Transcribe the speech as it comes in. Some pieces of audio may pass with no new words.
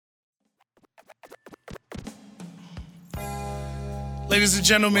Ladies and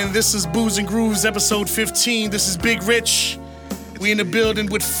gentlemen, this is Booze and Grooves, episode 15. This is Big Rich. We in the building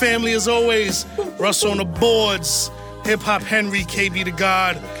with family as always. Russ on the boards, Hip Hop Henry, KB the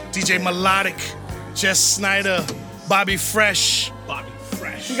God, DJ Melodic, Jess Snyder, Bobby Fresh.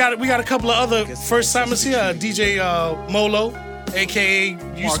 We got a couple of other first timers here. DJ Molo, aka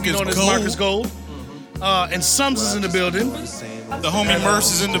used to be known as Marcus Gold. And Sums is in the building. The homie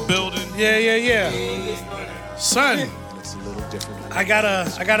Merce is in the building. Yeah. Son, I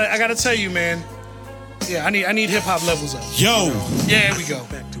gotta tell you, man. Yeah, I need hip hop levels up. Yo. Yeah, here we go.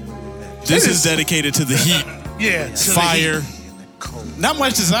 This is dedicated to the heat. Yeah, fire. Not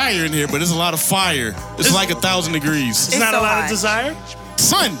much desire in here, but there's a lot of fire. It's like 1,000 degrees. It's not so a lot hot. of desire.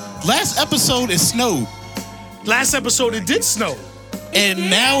 Son, last episode it snowed. Last episode it did snow. And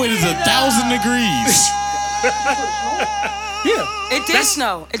now it is 1,000 degrees. Yeah. It did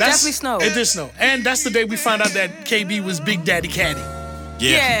snow. It definitely snowed. It did snow. And that's the day we found out that KB was Big Daddy Caddy.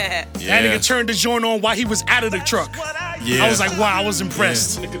 Yeah. That nigga turned the joint on while he was out of the truck. Yeah. I was like, wow, I was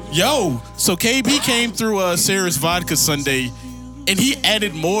impressed. Yo, so KB came through Sarah's Vodka Sunday, and he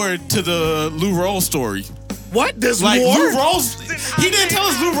added more to the Lou Rawls story. What? There's Like more? Lou Rawls, he didn't tell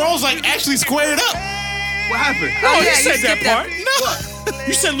us Lou Rawls like actually squared up. What happened? No, Oh, you yeah, said you that skipped part. No.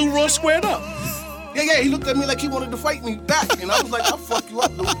 You said Lou Rawls squared up. Yeah, he looked at me like he wanted to fight me back, and I was like, I'll fuck you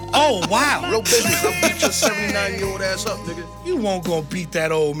up, dude. Oh, wow. Real business. I'll beat your 79-year-old ass up, nigga. You won't gonna beat that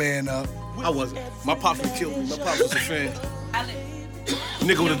old man up. I wasn't. My pops would kill me. My pops was a fan.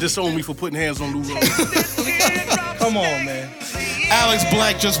 Nigga would have disowned me for putting hands on Lou Rawls. Come on, man. Alex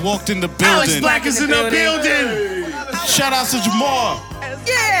Black just walked in the building. Alex Black is in the building. Shout out to Jamal.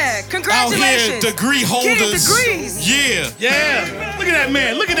 Yeah. Out Congratulations. here, degree holders. Getting degrees. Yeah. Yeah. Look at that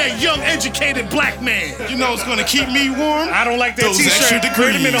man. Look at that young, educated black man. You know it's gonna keep me warm? I don't like that Those t-shirt. extra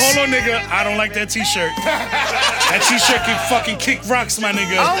Wait a minute, degrees. hold on, nigga. I don't like that t-shirt. That t-shirt can fucking kick rocks, my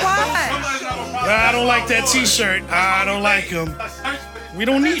nigga. Oh, why? I don't like that t-shirt. I don't like him. We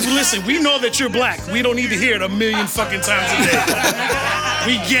don't need, listen, we know that you're black. We don't need to hear it a million fucking times a day.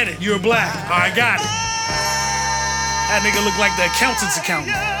 We get it, you're black. I got it. That nigga look like the accountant's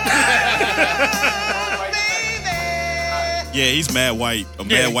accountant. Yeah, he's mad white. A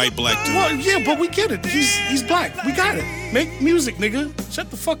mad white black dude. Well, yeah, but we get it. He's black. We got it. Make music, nigga. Shut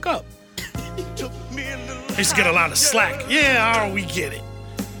the fuck up. I used to get a lot of slack. Yeah, we get it.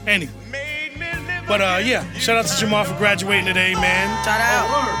 Anyway. But yeah, shout out to Jamal for graduating today, man. Shout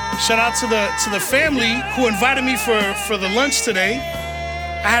out. Shout out to the family who invited me for the lunch today.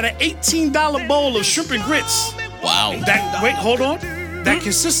 I had an $18 bowl of shrimp and grits. Wow. Wait, hold on. That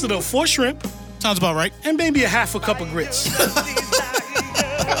consisted of 4 shrimp Sounds about right. and maybe a half a cup of grits.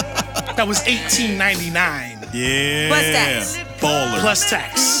 That was $18.99 Yeah. Plus tax. Baller. plus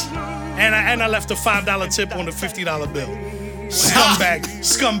tax. And I left a $5 tip on the $50 bill.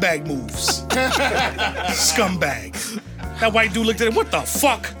 Scumbag moves. Scumbag. That white dude looked at it. What the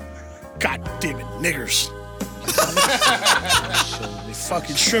fuck? God damn it, niggers.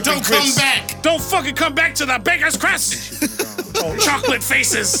 Fucking shrimp Don't and grits. come back. Don't fucking come back to the Baker's Crest. Oh, chocolate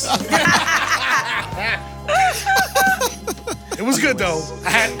faces. It was good though. I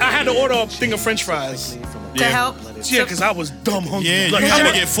had to order a thing of French fries. To help. Yeah, because I was dumb hungry. Yeah, you Like, gotta I'm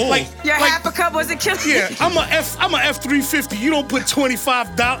a- get full. Your half a cup wasn't killing you. Yeah, I'm a F350. You don't put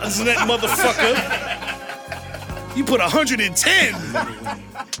 $25 in that motherfucker. You put 110.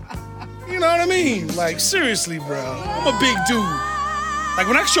 You know what I mean? Like, seriously, bro. I'm a big dude. Like,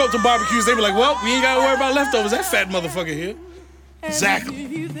 when I show up to barbecues, they be like, well, we ain't gotta worry about leftovers. That fat motherfucker here. Exactly.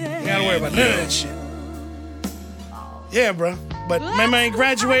 You ain't gotta worry about none of that shit. Yeah, bro. But my man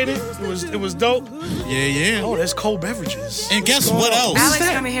graduated. It was dope. Yeah. Oh, there's cold beverages. And guess what else? Alex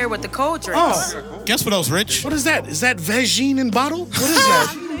that? coming here with the cold drinks. Oh, Guess what else, Rich? what is that? Is that Vagine in bottle? What is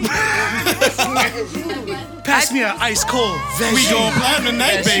that? Pass me an ice cold Vagine. We going platinum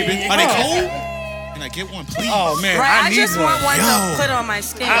tonight, baby. Are they cold? Can I get one, please? Oh man, Right, I I need just want one Yo. to put on my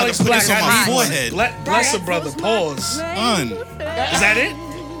skin. Alex put Black, this on I my need one. forehead. Bless a brother. Pause. Son. Is that it?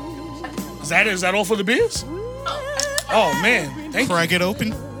 Is that all for the beers? Oh man, thank you. Crack it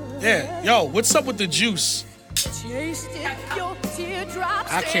open. Yeah, yo, what's up with the juice? I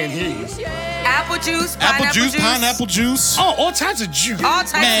can't hear you. Apple juice, Apple juice, pineapple juice. Oh, all types of juice. all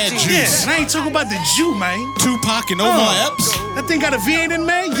types Mad of juice. Yeah, juice. and I ain't talking about the Jew, man. Tupac and Omar Epps. That thing got a V8 in,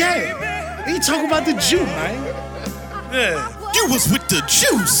 man? Yeah. I ain't talking about the Jew, man. Yeah. You was with the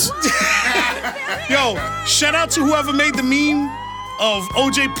juice. Yo, shout out to whoever made the meme of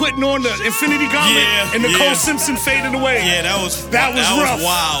OJ putting on the Infinity Gauntlet and Nicole Simpson fading away. Yeah, that was That was rough.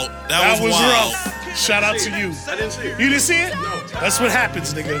 wild. That was wild. rough. Shout out to you. I didn't see it. You didn't see it? No. That's what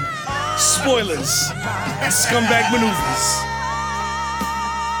happens, nigga. Spoilers. Scumbag maneuvers.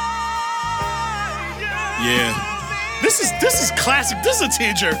 Yeah. This is classic. This is a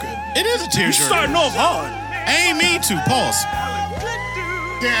tearjerker. It is a tearjerker. You starting off hard. I ain't mean to. Pause.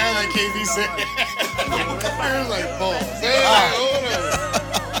 Yeah, like KB said. I was like, balls.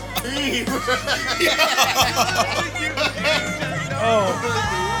 Hey,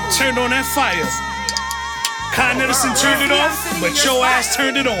 Oh, turned on that fire. Con Edison turned it off, but your ass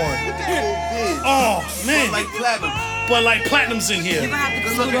turned it on. Oh, man. Like platinum. But like Platinum's in here.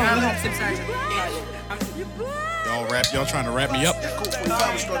 Y'all trying to wrap me up?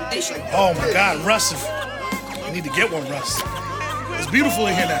 Oh my God, Russ. You need to get one, Russ. It's beautiful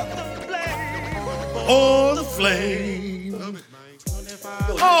in here now. Oh, the flame.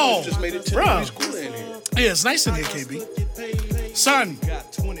 Oh, bro. Yeah, it's nice in here, KB. Son,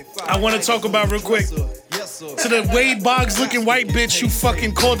 I want to talk about real quick. To the Wade Boggs looking white bitch who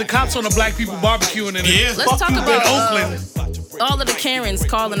fucking called the cops on the black people barbecuing in Yeah. Let's talk about Oakland. all of the Karens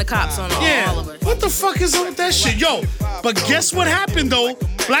calling the cops on all of it. What the fuck is up with that shit? Yo, but guess what happened though?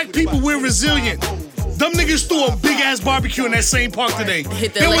 Black people, we're resilient. Them niggas threw a big ass barbecue in that same park today.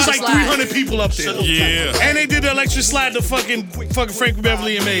 Hit the There was electric like slide. 300 people up there. Yeah. And they did the electric slide to fucking Frank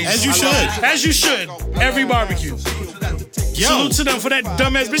Beverly and Maze. As you should. As you should. Every barbecue. Yo. Salute to them for that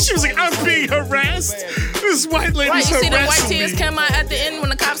dumbass bitch. She was like, I'm being harassed. This white lady's Right, you see the white harassing tears me. come out at the end when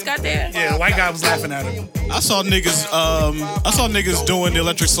the cops got there? Yeah, the white guy was laughing at him. I saw niggas doing the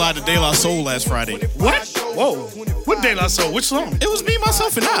electric slide to De La Soul last Friday. What? Whoa. What De La Soul? Which song? It was me,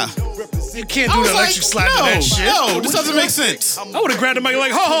 myself, and I. You can't I do was the like, electric slide to that shit. no, this doesn't make sense. I would have grabbed the mic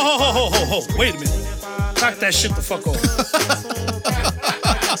like, ho. Wait a minute. Knock that shit the fuck off.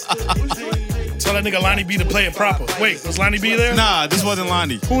 Tell that nigga Lonnie B to play it proper. Wait, was Lonnie B there? Nah, this wasn't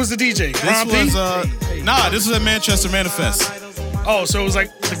Lonnie. Who was the DJ? Ron P? This was at Manchester Manifest. Oh, so it was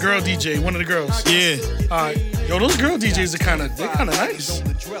like the girl DJ, one of the girls. Yeah. All right. Yo, those girl DJs are kind of nice.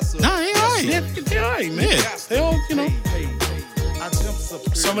 Nah, they alright. Yeah, they're all right, man. Yeah. They all, you know.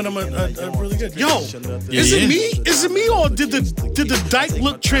 Some of them are really good. Yo, is Yeah. it me? Is it me or did the dyke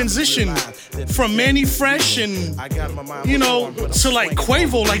look transition from Manny Fresh and you know to like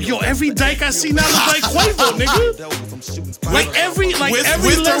Quavo? Like yo, every dyke I see now looks like Quavo, nigga. Like every with or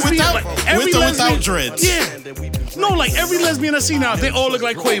lesbian, without- like every with or lesbian, without dreads? Yeah. No, like every lesbian I see now, they all look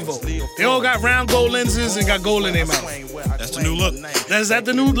like Quavo. They all got round gold lenses and got gold in their mouth. That's the new look. Is that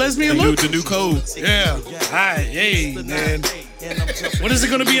the new lesbian look? The new code. Yeah. Alright, hey, man. What is it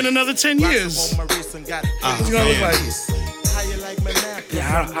gonna be in another 10 years? What's it gonna look like?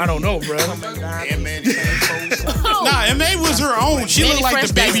 Yeah, I don't know, bro. Nah, M.A. was her own. She Manny looked like Fresh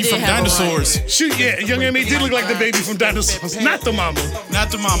the baby did from have a Dinosaurs. Yeah, young M.A. did look like the baby from Dinosaurs, not the mama.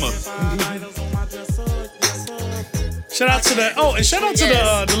 Not the mama. Shout out to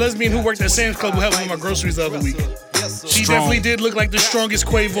the lesbian who worked at Sam's Club who helped me with my groceries the other week. She Strong. definitely did look like the strongest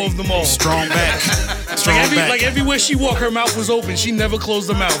Quavo of them all. Strong back. Strong back. Like everywhere she walked, her mouth was open. She never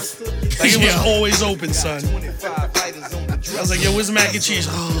closed her mouth. Like it was Yeah. always open, son. I was like, yo, where's the mac and cheese?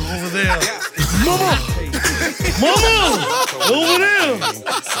 Oh, over there. Mama! Over there!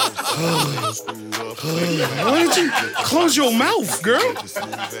 Why don't you close your mouth, girl?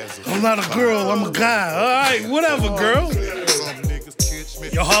 I'm not a girl, I'm a guy. All right, whatever, girl.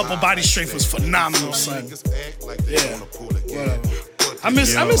 Your upper body strength was phenomenal, son. Yeah, whatever. I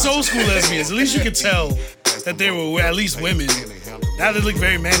miss old school lesbians. At least you could tell that they were at least women. Now they look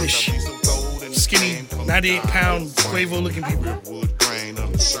very mannish. Skinny, 98-pound, Quavo-looking people.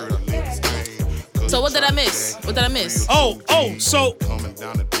 So what did I miss? Oh, so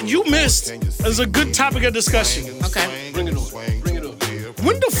you missed. There's a good topic of discussion. Okay. Bring it up.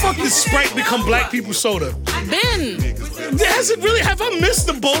 When the fuck did Sprite become black people soda? Ben, Has it really? Have I missed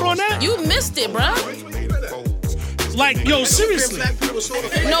the boat on that? you missed it, bruh. Like, yo, seriously.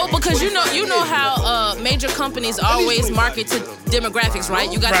 No, because you know how major companies always market to demographics,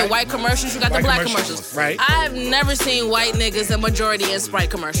 right? You got Right. the white commercials, you got the White black commercials, commercials. right. I've never seen white niggas a majority in Sprite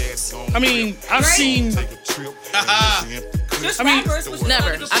commercials. I mean, I've seen.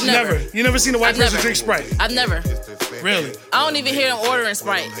 Never. I've never. You never seen a white I've person never. drink Sprite? I've never. Really? I don't even hear them ordering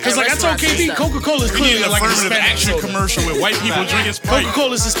Sprite. Because like I told KB, Coca-Cola is We clearly need an like a affirmative Hispanic action soda. commercial with white people drinking Sprite.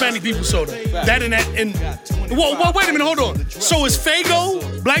 Coca-Cola is Hispanic people soda. That and that and well, wait a minute, hold on. So is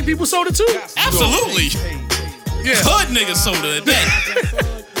Faygo black people soda too? Absolutely. Yeah. Hood nigga soda at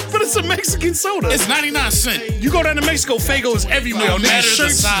that. But it's a Mexican soda. It's 99 cents. You go down to Mexico, Faygo is everywhere. No On matter these the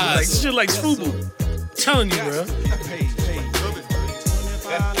shirts, size. like shit like FUBU. Telling you, bro.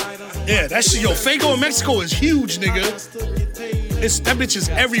 Yeah, that shit, yo, Faygo in Mexico is huge, nigga. That bitch is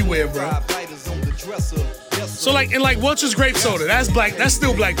everywhere, bro. So like, and like Welch's grape soda, that's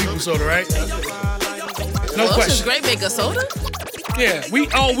still black people soda, right? No Welch's question. Grape make a soda? Yeah,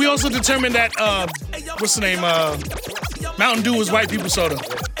 we also determined that what's the name? Mountain Dew is white people soda.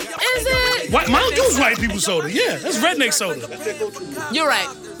 Is it? Mountain Dew is white people soda. Yeah, that's redneck soda. You're right.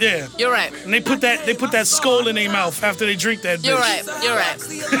 Yeah. You're right. And they put that skull in their mouth after they drink that bitch. You're right. You're right.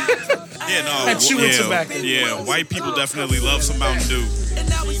 Yeah, no. That chewing tobacco. Yeah, white people definitely love some Mountain Dew.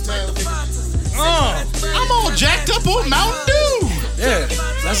 I'm all jacked up on Mountain Dew. Yeah.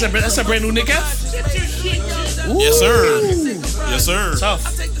 That's a brand new Nick F. Ooh. Yes, sir. Yes, sir. Tough.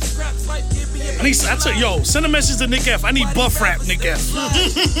 Send a message to Nick F. I need buff rap, Nick F.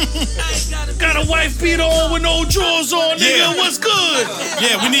 Got a wife beater on with no drawers on, nigga. Yeah. What's good?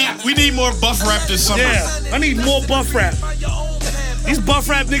 Yeah, we need more buff rap this summer. Yeah, I need more buff rap. These buff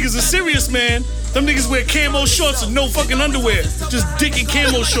rap niggas are serious, man. Them niggas wear camo shorts and no fucking underwear. Just dick and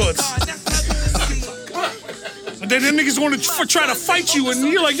camo shorts. And then them niggas want to try to fight you, and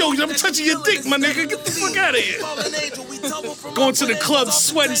you're like, yo, I'm touching your dick, my nigga. Get the fuck out of here. Going to the club,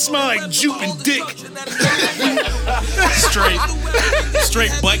 sweating, smell like jupe and dick.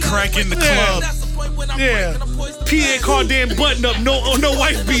 Straight butt crack in the club. Yeah. Pierre Cardin button up, no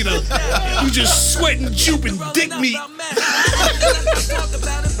wife beater. You just sweating, jupe and dick meat.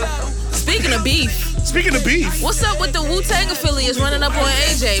 Speaking of beef, What's up with the Wu-Tang affiliates running up on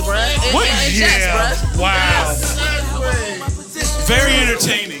AJ, bruh? What? And Yeah. Jess, bruh. Wow. Very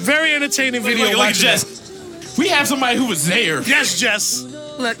entertaining. Very entertaining video. Look at Watching Jess. that. We have somebody who was there. Yes, Jess.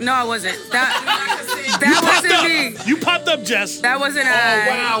 Look, no, I wasn't. That You popped wasn't up. me. You popped up, Jess. That wasn't I.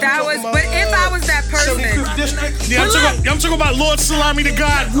 wow. That was. But if I was that person, 75th District. Yeah, I'm talking about Lord Salami the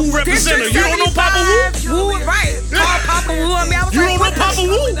God, Wu representative. District You don't know Papa Wu? Wu, right? Call Papa Wu. I mean, I was You like, don't know what the Papa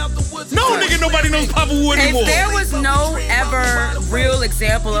Wu? No, nigga, nobody knows Papa Wu anymore. If there was no ever real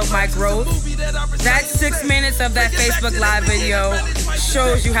example of my growth, that 6 minutes of that Facebook Live video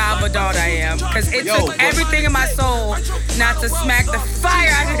shows you how of a dog I am. Because it took everything in my soul not to smack the fire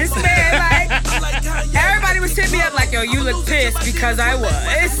out of this man. Like, everybody was hitting me up like, yo, you look pissed because I was.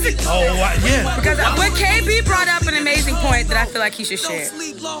 Yeah. Because when KB brought up an amazing point that I feel like he should share.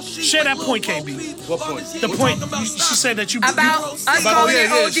 Share that point, KB. What point? The point, she said that you... About us calling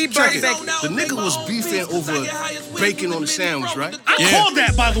it OG Check Birdie it. Bacon. The nigga was beefing over bacon on the sandwich, right? I called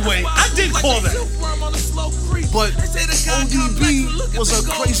that, by the way. I did call that. But ODB was a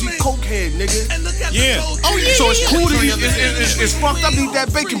crazy cokehead, nigga. Yeah. Oh yeah. So it's cool to eat. It's fucked up to eat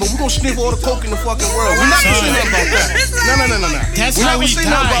that bacon, but we gonna sniff all the coke in the fucking world. We're not gonna say nothing about that. No. That's We're how not he gonna say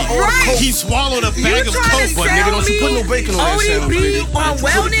nothing about all the died. coke. He swallowed a bag of trying coke. to But tell nigga, don't you put no me bacon on that sandwich, ODB nigga. on Put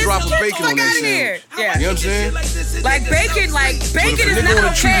a wellness? drop of Get the bacon fuck on that out of here. sandwich. Yeah. You know what I'm saying? Like bacon is nigga not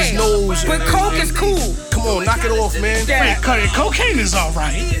wanna chew his okay. nose But and- coke is cool. Come on, knock it off, man. Yeah. Wait, cocaine is all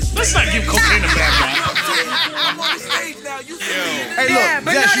right. Let's not give cocaine a bad rap. Hey, Yeah, look,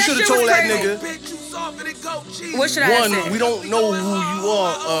 but Jess, no, you that should have shit told was that crazy. nigga. What should I have One, said? we don't know who you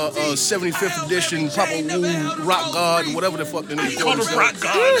are, 75th edition, Papa Wu, Rock God, whatever the fuck the nigga Call called her Rock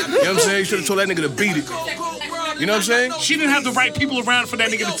himself. God. You know what I'm saying? You should have told that nigga to beat it. You know what I'm saying? She didn't have the right people around for that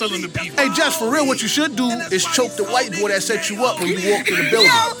nigga to tell him to beat. Hey, Jess, for real, what you should do is choke the white boy that set you up when you walk in the building.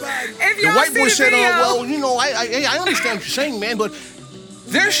 If The y'all white see boy the said, video, well, you know, I understand what you're saying, man, but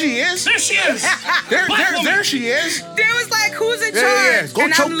there she is. There she is. There she is. there was like, who's in charge? Yeah. Go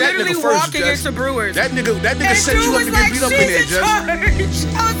and choke I'm that literally nigga first, walking Jess. into Brewers. That nigga and set dude you up was to like, get beat up in she's there, in Jess. charge.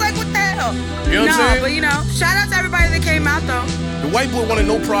 I was like, what the hell? You know what I'm saying? But you know, shout out to everybody that came out though. The white boy wanted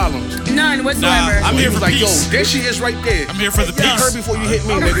no problems. None whatsoever. I'm He here was for like, yo, peace. there she is right there. I'm here for the Hit her peace. before you hit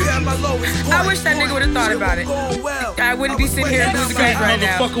me, nigga. I wish that nigga would have thought about it. I wouldn't be sitting here in Boozy Grove right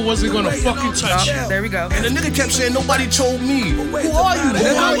now. Motherfucker wasn't gonna fucking touch you. There we go. And the nigga kept saying, nobody told me. Who are you, nigga?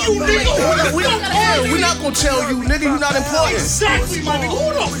 Who are you, nigga? We don't care. We're not gonna tell you, nigga. You're not important. Exactly, my nigga.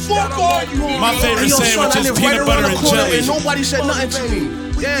 Who the fuck are you? My favorite Hey, yo, son, sandwich I is live peanut right butter around and the corner jelly. and nobody said nothing to me.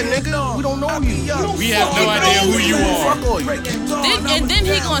 Yeah, nigga, we don't know you. We have no idea who you are. Fuck all you. Then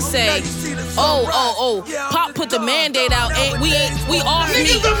he gonna say, oh, Pop put the mandate out. We off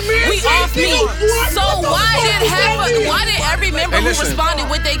meat. We off meat. So why did every member Hey, who listen. responded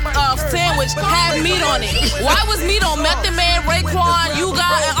with their sandwich have meat on it? Why was meat on Method Man, Raekwon, you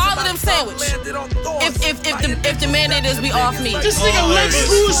got, and all of them sandwich? If the mandate is we off meat. This nigga Lex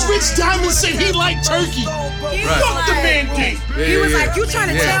Lewis Rich Diamond said he liked turkey. Fuck the mandate. He was like, you trying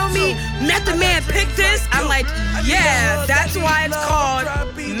to tell me Method Man picked this? I'm like, yeah, that's why it's called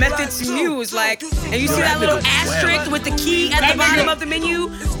Method to Muse. Like, and you see that little asterisk with the key at the bottom of the menu?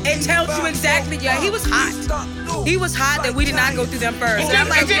 It tells you exactly. Yeah, he was hot. He was hot that we did not go through them first. And I'm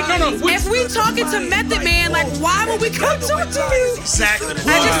like, if we talking to Method Man, like, why would we come talk to you? Exactly.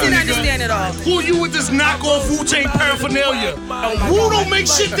 I just didn't understand it all. Who you with this knockoff Wu-Tang paraphernalia? Who don't make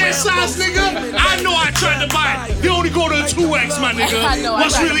shit that size, nigga? I know I tried to buy it. You only go to a 2X, my nigga. I know,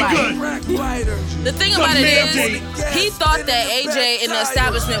 What's I really good? The thing about it is, he thought that AJ in the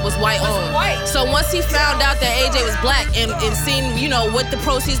establishment was white owned. So once he found out that AJ was black and seen, you know, what the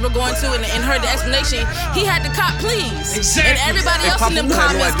proceeds were going to and heard the explanation, he had to cop please. Exactly. And everybody else in them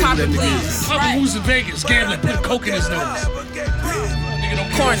comments copping please. Papa Wu's in Vegas, gambling, put coke in his nose.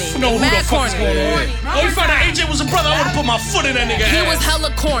 Corny. No, who the Mad fuck is corny. going on? Oh, you found out AJ was a brother, I would've put my foot in that nigga He ass. was hella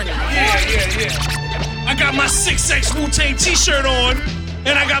corny. Yeah. I got my 6X Wu-Tang t-shirt on,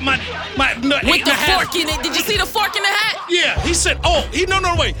 and I got my With the fork in it. Did you see the fork in the hat? Yeah, he said,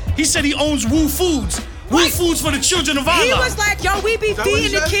 wait. He said he owns Wu Foods. Wu Foods for the children of Allah. He was like, yo, we be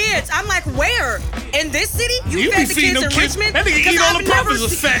feeding the kids. I'm like, where? In this city? You fed be the feeding them kids kids. in Richmond? That nigga eat 'Cause all I've the never profits, a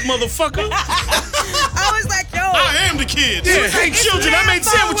seen- fat motherfucker. I was like, yo. I am the kid. Yeah, hey, It's children, I mad made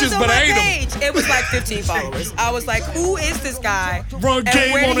sandwiches, followers on but I my ate them. page. It was like 15 followers. I was like, who is this guy? Run And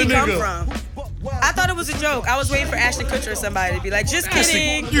game where on did he a come nigga. from? I thought it was a joke. I was waiting for Ashton Kutcher or somebody to be like, just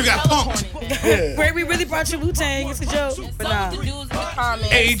kidding. You got punked. Where we really brought you Wu-Tang. It's a joke. But nah. The dudes in the comments.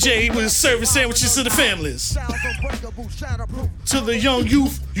 AJ was serving sandwiches to the families. To the young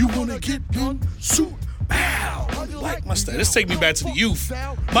youth, you wanna get one suit? Bow. Like my style. Let's take me back to the youth.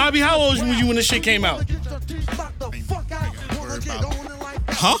 Bobby, how old were you when this shit came out?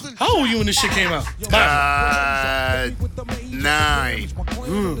 Huh? How old were you when this shit came out? Bobby. 9.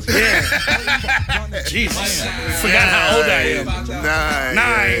 Jesus. Forgot how old I am.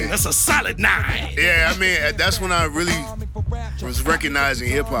 9. That's a solid 9. Yeah, I mean, that's when I really was recognizing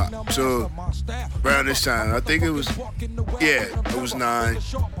hip hop. So around this time, I think it was 9. I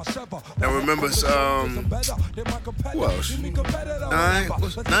remember who else?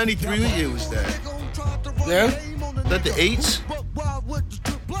 93. What year was that? Yeah? That the 8s?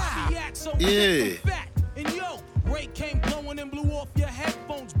 Yeah.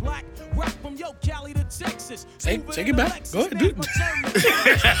 Hey, take it back. Go ahead, dude.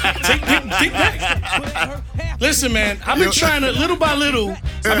 Take back. Listen, man, I've been trying to, little by little,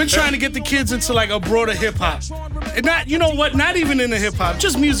 I've been trying to get the kids into like a broader hip hop. And not, you know what, not even into hip hop,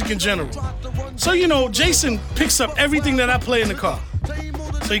 just music in general. So, you know, Jason picks up everything that I play in the car.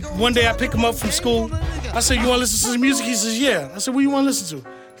 So one day I pick him up from school. I said, you want to listen to the music? He says, yeah. I said, what do you want to listen to?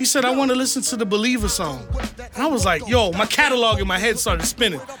 He said, I want to listen to the Believer song. And I was like, yo, my catalog in my head started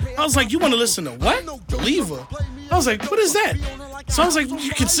spinning. I was like, you want to listen to what? Believer? I was like, what is that? So I was like,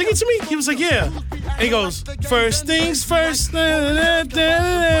 you can sing it to me? He was like, yeah. And he goes, first things first. And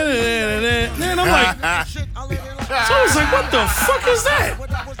I'm like, so I was like, what the fuck is that?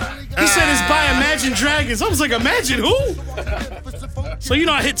 He said it's by Imagine Dragons. I was like, Imagine who? So, you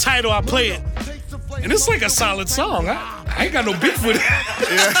know, I hit title, I play it. And it's like a solid song. I ain't got no beef with it.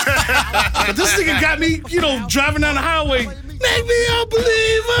 But this nigga got me, you know, driving down the highway. Make me a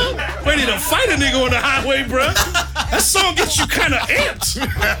believer. Ready to fight a nigga on the highway, bruh. That song gets you kind of amped.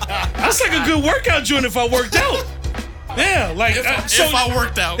 That's like a good workout joint if I worked out. Yeah, like If I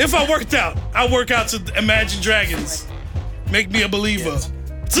worked out. If I worked out, I work out to Imagine Dragons. Make me a believer.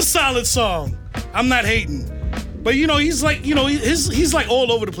 It's a solid song. I'm not hating. But you know, he's like, you know, he's like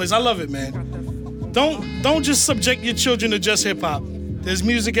all over the place. I love it, man. Don't just subject your children to just hip hop. There's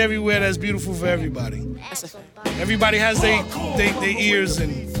music everywhere that's beautiful for everybody. Everybody has their ears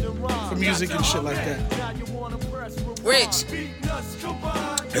and for music and shit like that. Rich,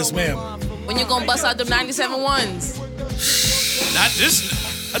 Yes, ma'am. when you gonna bust out them 97 ones? Not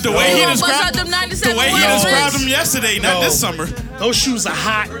this. The way he Bust out described them 97 the way he ones, described Rich. them yesterday, not No. this summer. Those shoes are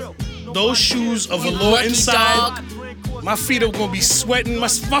hot. Those shoes of velour Lucky inside. dog. My feet are gonna be sweating. My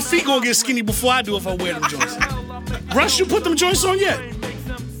feet gonna get skinny before I do if I wear them joints. Rush, you put them joints on yet?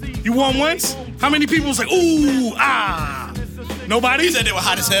 You won once? How many people was like, ooh, ah? Nobody? He said they were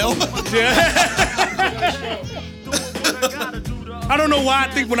hot as hell. I don't know why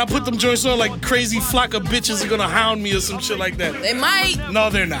I think when I put them joints on, like crazy flock of bitches are gonna hound me or some shit like that. They might. No,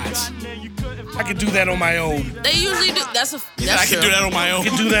 they're not. I can do that on my own. They usually do. That's I true. can do that on my I own.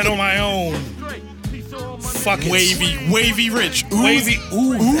 can do that on my own. Fuck it. Wavy rich. Ooh, Wavy.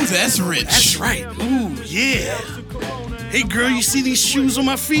 Ooh, that's rich. That's right. Ooh, yeah. Hey, girl, you see these shoes on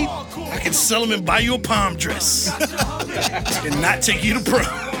my feet? I can sell them and buy you a palm dress. And not take you to prom.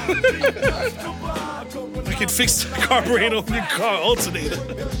 I can fix the carburetor on your car alternator.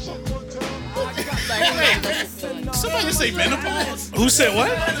 Somebody say menopause. Who said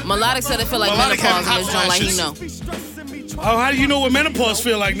what? Melodic said it feel like Melodic menopause had in this joint, like he hot know. Oh, how do you know what menopause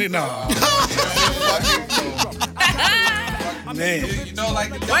feel like? Nah. Man.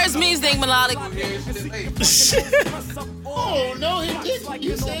 Where's Means Ding Melodic? Oh, no, he didn't.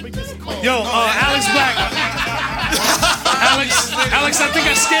 You said Yo, Alex Black. Alex, I think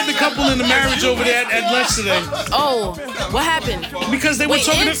I scared the couple in the marriage over there at lunch today. Oh, what happened? Because they were Wait,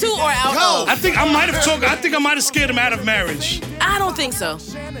 talking into or out of? I think I might have scared them out of marriage. I don't think so.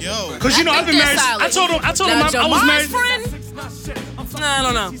 Yo. Cause you know I've been married. I told him I was married. Friend? I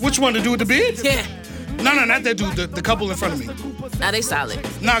don't know. Which one, the dude with the beard? Yeah. No, not that dude. The couple in front of me. Nah, they solid.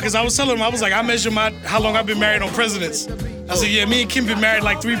 Nah, cause I was telling him I was like I measure how long I've been married on presidents. I said yeah, me and Kim been married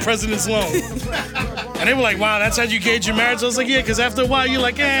like 3 presidents long. And they were like, wow, that's how you gauge your marriage? I was like, yeah, cause after a while you're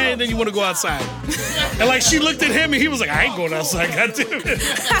like, and then you want to go outside. And like she looked at him and he was like, I ain't going outside. God damn it.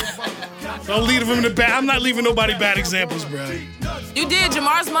 Don't leave him in the bad. I'm not leaving nobody bad examples, bro. You did.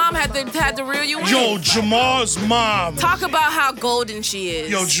 Jamar's mom had to reel you in. Yo, Jamar's mom. Talk about how golden she is.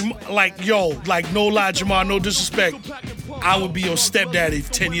 Yo, no lie, Jamar, no disrespect. I would be your stepdaddy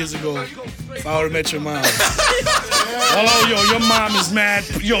 10 years ago if I would have met your mom. Hello, yo, your mom is mad.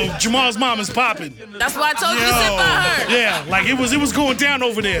 Yo, Jamar's mom is popping. That's why I told you to sit by her. Yeah, like it was going down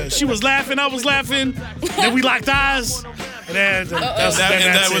over there. She was laughing, I was laughing. Then we locked eyes. And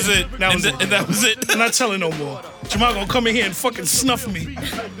that was it. That was it. I'm not telling no more. Jamal gonna come in here and fucking snuff me.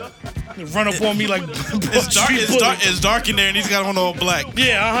 And run up on me like it's dark in there and he's got on all black.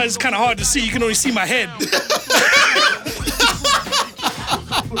 Yeah, it's kind of hard to see. You can only see my head.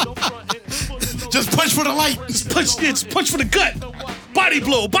 Just punch for the light. Just punch for the gut. Body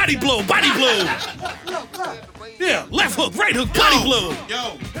blow. Yeah, left hook, right hook, body blow.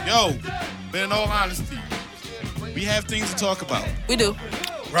 Yo, man, in all honesty, we have things to talk about. We do.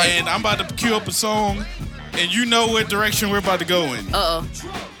 Right. And I'm about to cue up a song, and you know what direction we're about to go in. Uh-oh.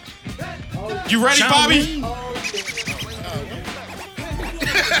 You ready, Bobby?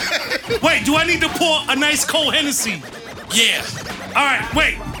 Wait, do I need to pour a nice cold Hennessy? Yeah. All right,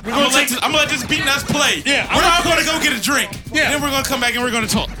 wait. I'm gonna let this beat nuts play. Yeah. We're not gonna go get a drink. Yeah. And then we're gonna come back and we're gonna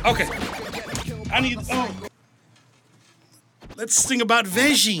talk. Okay. I need. Let's sing about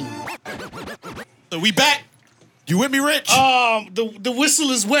vagine. So we back. You with me, Rich? The whistle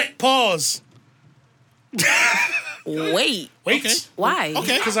is wet. Pause. Wait. Okay. Why?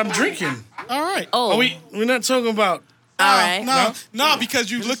 Okay. Because I'm drinking. All right. Oh. We're not talking about. All right. No,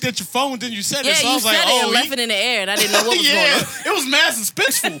 because you looked at your phone, then you said it. So I you was said like, it and left it in the air, and I didn't know what was going on. It was mad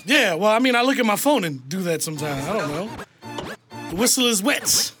suspenseful. Yeah, well, I mean, I look at my phone and do that sometimes. I don't know. The whistle is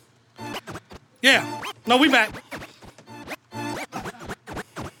wet. Yeah. No, we back.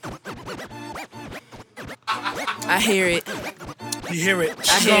 I hear it. You hear it.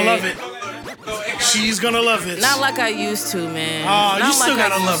 She's gonna love it. She's gonna love it. Not like I used to, man. Oh, Not you still like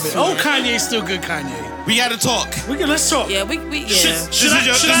gotta I love used it. to. Oh, Kanye's still good, Kanye. We gotta talk. Let's talk. Yeah, yeah. This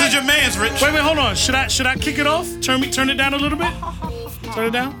is your man's, Rich. Wait, hold on. Should I kick it off? Turn it down a little bit? Turn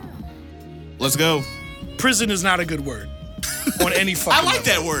it down? Let's go. Prison is not a good word. On any fucking I like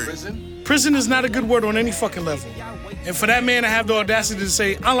level. that word. Prison is not a good word on any fucking level. And for that man to have the audacity to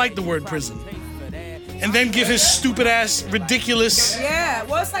say, I like the word prison. And then give his stupid ass, ridiculous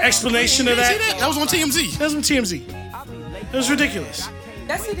explanation of that. That was on TMZ. That was on TMZ. It was ridiculous.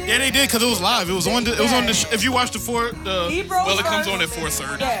 Yeah, they did because it was live. It was on the. It was on the. If you watch it comes on at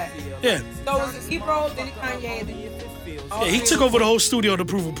 4:30. Yeah. So it was Ebro, then Kanye, then Yeah, he took over the whole studio to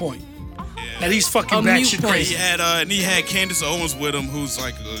prove a point. That he's fucking batshit crazy. He had Candace Owens with him, who's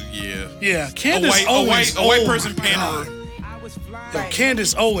like, yeah. Yeah, Candace Owens. A white person panderer. Yo,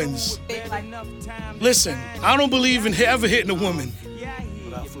 Candace Owens. Listen, I don't believe in ever hitting a woman.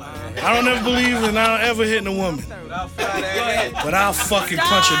 I don't ever believe in ever hitting a woman. But I'll fucking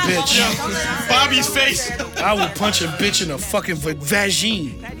punch a bitch. Bobby's face. I will punch a bitch in the fucking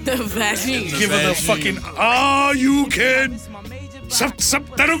vagine. The vagine. Give her the fucking, you can.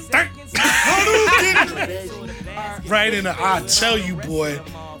 Right in the, I tell you, boy,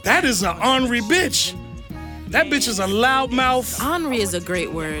 that is an ornery bitch. That bitch is a loudmouth. Ornery is a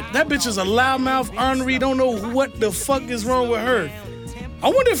great word. That bitch is a loudmouth, ornery. Don't know what the fuck is wrong with her. I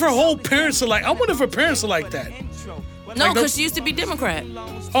wonder if her whole parents are like. I wonder if her parents are like that. No, because she used to be Democrat.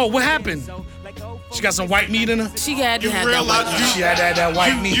 Oh, what happened? She got some white meat in her. She had that white meat. She had that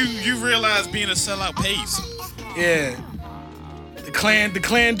white meat. You realize being a sellout pays. Yeah. The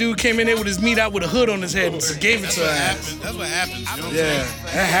Klan dude came in there with his meat out with a hood on his head and gave it to her ass. That's what happens. You know what Yeah,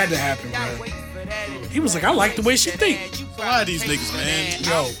 that had to happen, bro. He was like, I like the way she think. A lot of these niggas, man.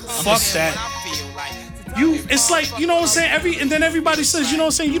 Yo, fuck that. It's like, you know what I'm saying? And then everybody says, you know what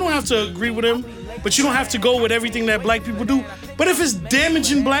I'm saying? You don't have to agree with him, but you don't have to go with everything that black people do. But if it's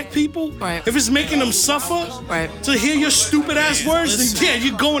damaging black people, Right. if it's making them suffer, Right. to hear your stupid ass words, then yeah,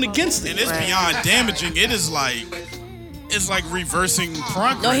 you're going against And it. it's beyond damaging. It is like, it's like reversing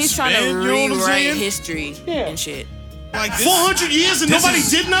progress. No, he's trying man. to You know what I'm rewrite saying? history Yeah. and shit. Like this, 400 years and this nobody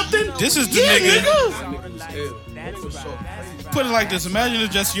is- did nothing? This is the Yeah, nigga. nigga. Put it like this. Imagine if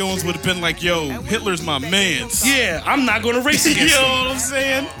Jesse Owens would have been like, yo, Hitler's my mans. Yeah, I'm not gonna race You against know him. what I'm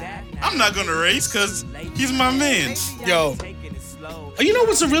saying? I'm not gonna race because he's my mans. Yo. You know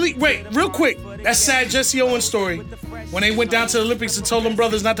what's a really, wait, real quick. That sad Jesse Owens story. When they went down to the Olympics and told them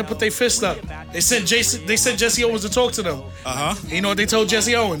brothers not to put their fist up. They sent Jesse Owens to talk to them. Uh-huh. And you know what they told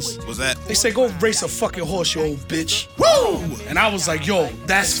Jesse Owens? Was that? They said, go race a fucking horse, you old bitch. Woo! And I was like, yo,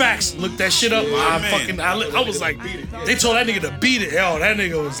 that's facts. Look that shit up. I was like, they told that nigga to beat it. Yo, that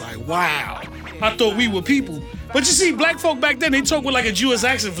nigga was like, wow. I thought we were people. But you see, black folk back then, they talk with like a Jewish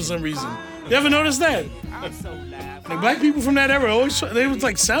accent for some reason. You ever notice that? Like black people from that era always, they was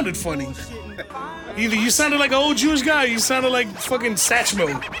like sounded funny. Either you sounded like an old Jewish guy, or you sounded like fucking Satchmo.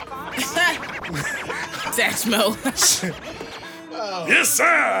 Satchmo. Yes,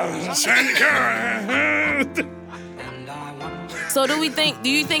 sir. Shiny car. So do you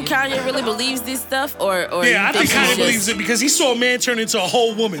think Kanye really believes this stuff, or Yeah, I think he's Kanye just- believes it because he saw a man turn into a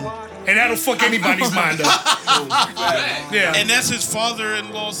whole woman, and that'll fuck anybody's mind up. Yeah, And that's his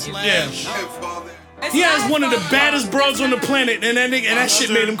father-in-law slash. he has one of the baddest broads on the planet, and that shit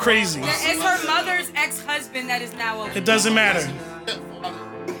made him crazy. It's her mother's ex-husband that is now a... It doesn't matter.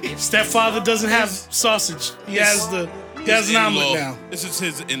 Stepfather doesn't have sausage. He has an omelet now. This is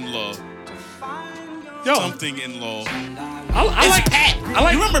his in-law. Yo, Something in-law. I like Pat. I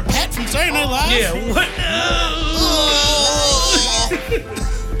like. You remember Pat from Saturday Night Live? Yeah. What?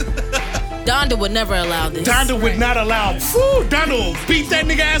 Donda would never allow this. Donda would not allow. Whew, Donda will beat that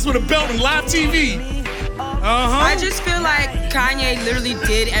nigga ass with a belt on live TV. I just feel like Kanye literally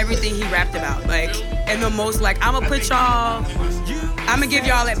did everything he rapped about. Like, and the most, like, I'm gonna give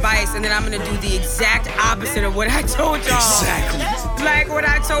y'all advice, and then I'm gonna do the exact opposite of what I told y'all. Exactly. Like what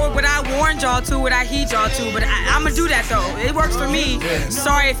I warned y'all to, what I heed y'all to, but I'm gonna do that though. It works for me. Yeah.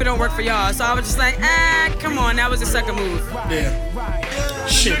 Sorry if it don't work for y'all. So I was just like, come on, that was a sucker move. Yeah.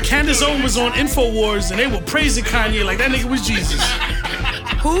 Shit, Candace Owens was on InfoWars and they were praising Kanye like that nigga was Jesus.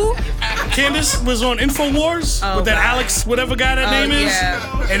 Who? Candace was on InfoWars with that God. Alex, whatever guy that name is.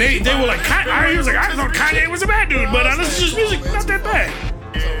 Yeah. And they were like, he was like, I thought Kanye was a bad dude, but this is just music, not that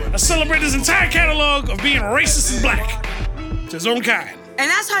bad. I celebrate his entire catalog of being racist and black. To his own kind. And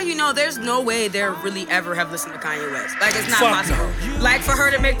that's how you know there's no way they really ever have listened to Kanye West. Like, it's not Fuck possible. Like, for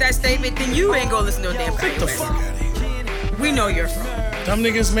her to make that statement, then you ain't gonna listen to a damn Get Kanye the West. fuck out of here. We know you're from. Dumb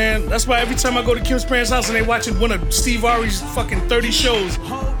niggas, man. That's why every time I go to Kim's parents' house and they watching one of Steve Harvey's fucking 30 shows,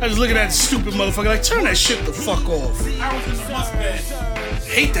 I just look at that stupid motherfucker like, turn that shit the fuck off.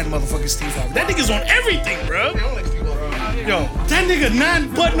 Hate that motherfucking Steve Harvey. That nigga's on everything, bro. Yo, that nigga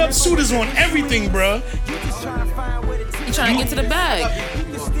 9-button-up suit is on everything, bro. You trying to get to the bag.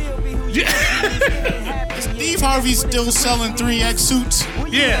 Steve Harvey's still selling 3X suits.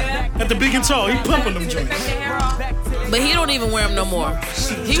 Yeah, at the big and tall. He pumping them joints. But he don't even wear them no more.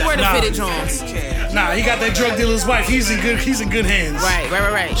 He wear the Nah. fitted Jones. Nah, he got that drug dealer's wife. He's in good hands.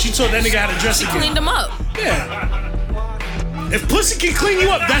 Right. She taught that nigga how to dress She again. cleaned him up. Yeah. If pussy can clean you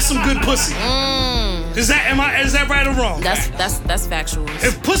up, that's some good pussy. Is that right or wrong? That's factual.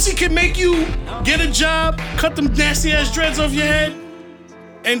 If pussy can make you get a job, cut them nasty ass dreads off your head,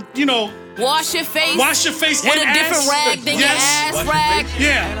 and Wash your face. wash your face with and a different ass. rag than your ass rag.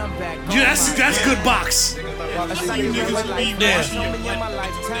 Yeah, that's good box.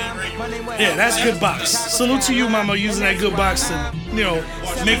 Yeah, that's good box. Salute to you, mama, using that good box to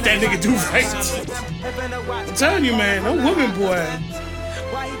make that nigga do right. I'm telling you, man, no woman, boy.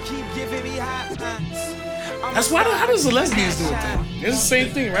 That's why. How does the lesbians do it then? It's the same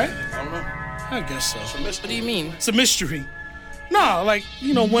thing, right? I guess so. What do you mean? It's a mystery. No, like,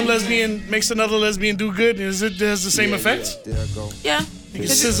 one lesbian makes another lesbian do good, and it has the same effect? Yeah. You can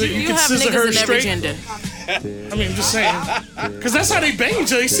scissor have her niggas in every straight. gender. I mean, I'm just saying. Because that's how they bang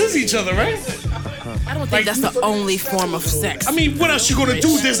each other. They scissor each other, right? I don't think that's the only form of sex. I mean, what else you gonna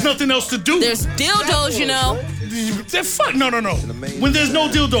do? There's nothing else to do. There's dildos, No. When there's no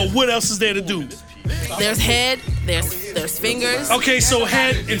dildo, what else is there to do? There's head, there's fingers. Okay, so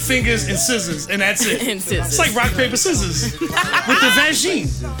head and fingers and scissors, and that's it. And scissors. It's like rock, paper, scissors. With the vagine.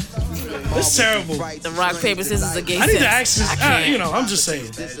 That's terrible. The rock, paper, scissors are gay I need sex. to access, I'm just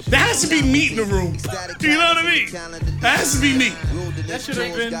saying. There has to be meat in the room. You know what I mean? There has to be meat. That should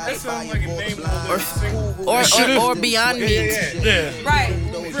have been. That sounds like a name of or Beyond Meat. Yeah. Right.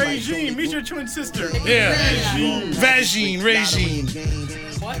 Regine, meet your twin sister. Yeah. Regine.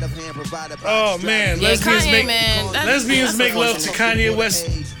 Oh man, Yeah, lesbians Kanye, make man. lesbians make love to unfortunate. Kanye West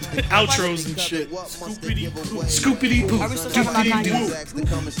outros and shit. Scoopity poo, doopity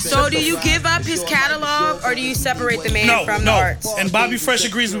doo. So do you give up his catalog or do you separate the man from the art? And Bobby Fresh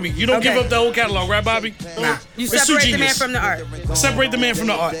agrees with me. You don't give up the whole catalog, right, Bobby? Nah. You It's too separate the man genius. from the art. Separate the man from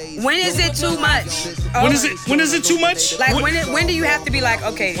the art. When is it too much? When is it too much? Like when do you have to be like,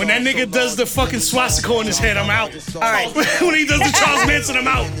 okay? When that nigga does the fucking swastika on his head, I'm out. All right. When he does the Charles Manson, I'm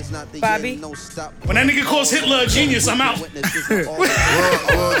out. Bobby? When that nigga calls Hitler a genius, I'm out. Well,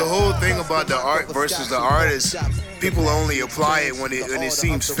 the whole thing about the art versus the artist, people only apply it when it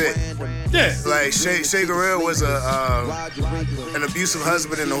seems fit. Yeah. Like Che Guevara was an abusive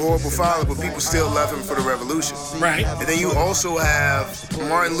husband and a horrible father, but people still love him for the revolution. Right. And then you also have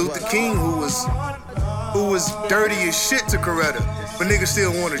Martin Luther King, who was dirty as shit to Coretta, but niggas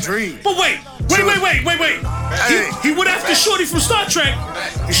still want to dream. But wait. Hey. He went after Shorty from Star Trek.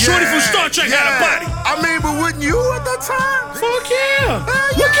 Shorty from Star Trek had a body. I mean, but wouldn't you at that time? Fuck yeah.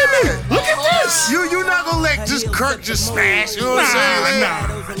 Hell Look at me. yeah. Look at this. You not gonna let just Kirk just smash. You know what I'm saying? Nah.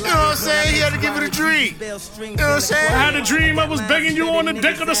 You know what I'm saying? He had to give it a dream. You know what I'm saying? I had a dream I was begging you on the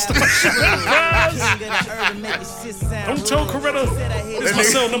deck of the Starship Enterprise. Don't tell Coretta. It's my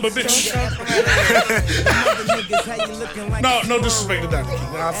cell number, bitch. No disrespect to Dr.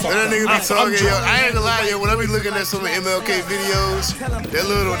 King. Nah, fuck. And that nigga be I'm talking, yo. drunk. I ain't gonna lie, yo. When I be looking at some of MLK videos, that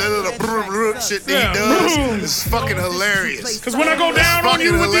little brr, brr shit that he does is fucking hilarious. Cause when I go down on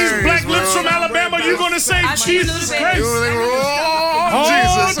you fucking with these hilarious, black lips bro. from Alabama, you gonna say Jesus You Christ. know, like, Oh,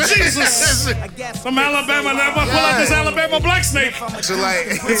 Jesus. Jesus. From Alabama, now I'm gonna pull out this Alabama black snake. So like,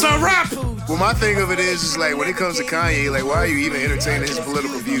 It's a rap. well, my thing of it is like when it comes to Kanye, like, why are you even entertaining his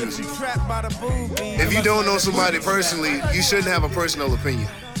political views? If you don't know somebody personally, you shouldn't have a personal opinion.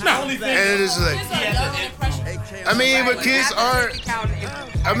 No. And it is like, I mean, but kids are.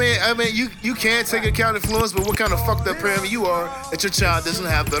 I mean, you can take account influence, but what kind of fucked up parent you are that your child doesn't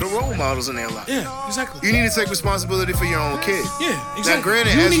have better role models in their life? Yeah, exactly. You need to take responsibility for your own kid. Yeah, exactly. Now,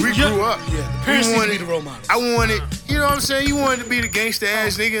 granted, You as need we your- grew up, yeah, parents we need to wanted, be the role models. I wanted, you know what I'm saying? You wanted to be the gangster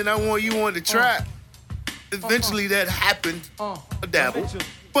ass nigga, and you wanted to trap. Eventually, that happened, a dabble.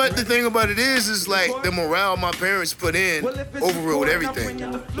 But the thing about it is like the morale my parents put in overrode everything.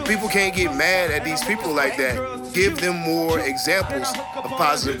 People can't get mad at these people like that. Give them more examples of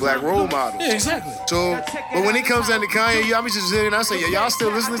positive black role models. Yeah, exactly. So, but when it comes down to Kanye, y'all be just sitting and I say, y'all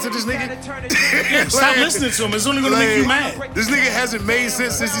still listening to this nigga? Stop listening to him. It's only gonna make you mad. This nigga hasn't made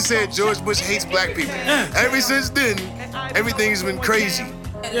sense since he said George Bush hates black people. Ever since then, everything's been crazy.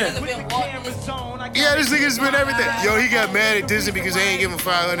 Yeah, this nigga's been everything. Yo, he got mad at Disney because they ain't give him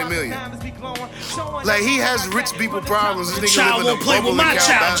 $500 million. Like, he has rich people problems. This nigga Child live in a won't play bubble with in my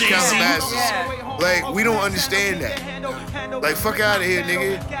child, Jay-Z. Calabasas. Like, we don't understand that. Like, fuck out of here,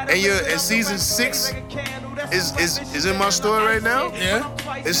 nigga. And season 6 is in my store right now. Yeah.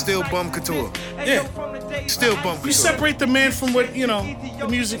 It's still Bum Couture. Yeah. Still Bum Couture. You separate the man from what, the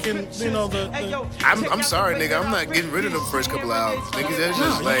music and, the I'm sorry, nigga. I'm not getting rid of them first couple of albums. Nigga, that's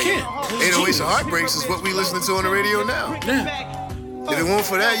just you like can't. 808s and Heartbreaks is what we listening to on the radio now. yeah. If it weren't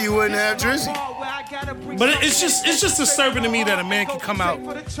for that, you wouldn't have Drizzy. But it's just disturbing to me that a man can come out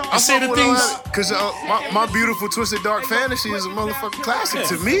and say the things. Because my beautiful twisted dark fantasy is a motherfucking classic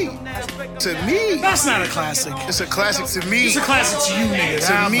to me. To me, That's not a classic. it's a classic to me. It's a classic to you, nigga. To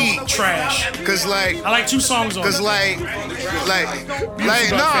That me. album, trash. Cause like, I like 2 songs on it.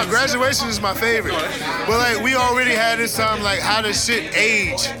 nah, Graduation is my favorite. But like, we already had this time, like, how does shit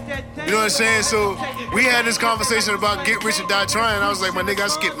age? You know what I'm saying? So we had this conversation about Get Rich or Die Trying. I was like, my nigga, I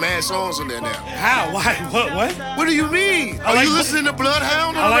skip mad songs on there now. How? Why? What? What do you mean? Are like you listening to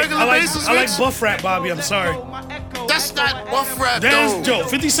Bloodhound on a regular basis, I like bitch? buff rap, Bobby. I'm sorry. That's not buff rap, That is though. Joe.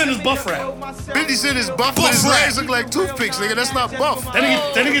 50 Cent is buff rap. 50 Cent is buff, but his legs look like toothpicks, nigga. That's not buff. That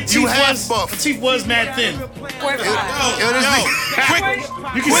nigga teeth You have was buff. the teeth was mad thin. Yo, this nigga, Quick,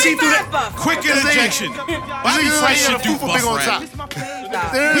 You can see through that. buff. quick interjection. Bobby this nigga Fresh had should a do fupa big buff on rap. top.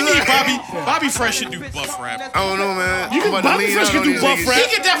 We need Bobby Fresh should do buff rap. I don't know, man. You can- I'm about to Bobby lean Fresh out can on do these buff niggas. rap. He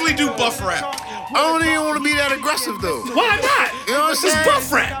can definitely do buff rap. I don't even want to be that aggressive, though. Why not? You know what I'm saying? It's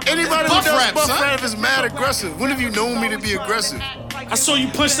buff rap. Anybody Buff who does rap, buff son. rap is mad aggressive. When have you known me to be aggressive? I saw you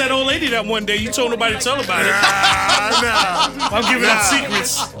punch that old lady that one day. You told nobody to tell about it. Nah. I'm giving out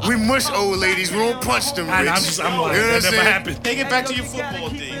secrets. We mush old ladies. We don't punch them, I'm bitch. like, You know what that I'm never saying? happened. Take it back to your football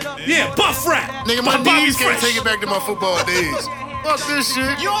days. Yeah, buff rap. Nigga, my By Bobby knees can't Fresh. take it back to my football days. Fuck this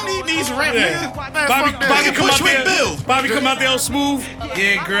shit. You don't need these rap niggas. Man, Bobby, fuck that. Bobby come out Bushwick there. Bill. Bobby come out there all smooth.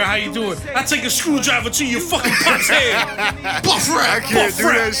 Yeah, girl, how you doing? I take a screwdriver to your fucking pop's head. Buff I rap. can't Buff do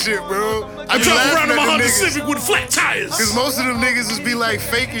rap. that shit, bro. I be drive laughing around in my at them Honda niggas. Civic with flat tires. Cause most of them niggas just be like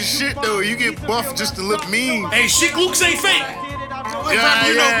fake as shit though. You get buff just to look mean. Hey, Sheik Luke's ain't fake. You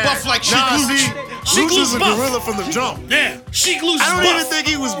know Buff like Sheik Nah, Luke. see, Sheik Luke Luke's is a buff. gorilla from the jump. Yeah, Sheik Luke's I don't buff. even think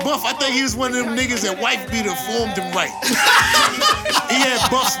he was buff. I think he was one of them niggas that wife beater formed him right. He had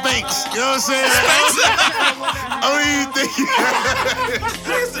buff Spanx. You know what I'm saying? I don't even think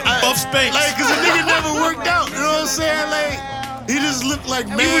Buff Spanx. like, cause the nigga never worked out. You know what I'm saying? Like, he just looked like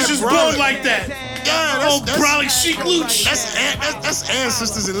man. He was just born like that. Yeah, Oh, brolic Sheik Luke. that's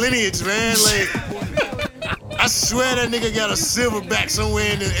ancestors and lineage, man. Like, I swear that nigga got a silverback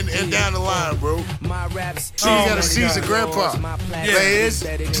somewhere in down the line, bro. He got a Caesar grandpa. Like, this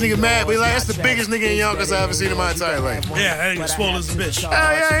nigga mad, but he like, that's the biggest nigga in Yonkers I ever seen in my entire life. Yeah, that nigga swole as a bitch.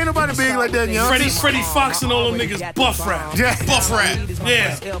 Yeah, ain't nobody big like that in Yonkers. Freddie Fox and all them niggas buff rap. Yeah. Buff rap.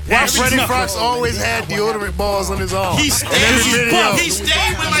 Yeah. Why Every Freddie knuckle. Fox always had deodorant balls on his arm. He In stayed every with video. He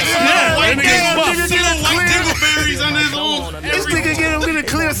stayed with like Yeah, some white that nigga's buff. little white dingleberries under his arm. This nigga get a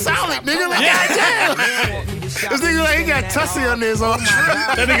clear solid, nigga. Like, goddamn. This nigga like he got Tussie under his arm.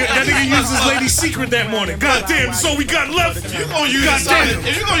 That nigga used his lady's secret that morning. Goddamn, so we got left. If you're gonna use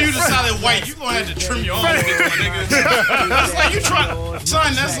a solid white, you're gonna have to trim your arm, my nigga. That's like you trying,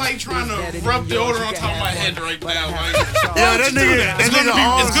 son. That's like trying to rub deodorant on top of my head right now. Like, Yeah, that nigga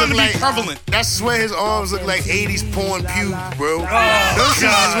arms it's gonna look be like, prevalent. I swear his arms look like 80s porn pubes, bro. Those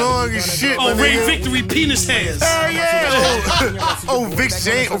shit is long as shit, Oh, my Ray nigga. Victory penis hairs. Hell yeah. Oh, Rick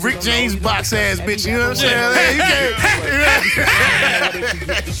James box ass bitch, you know what I'm saying? Hey, You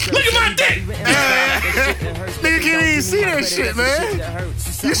Look at my dick. Nigga can't even see that shit, man.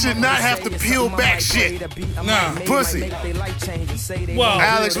 You should not have to peel back shit. Nah. Pussy. Wow.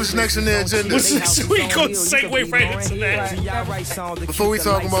 Alex, what's next on the agenda? What's this? We go segue right into that. Before we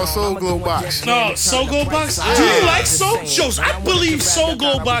talk about Soul Glow Box. No, Soul Glow Box. Do you like Soul? Joes, I believe Soul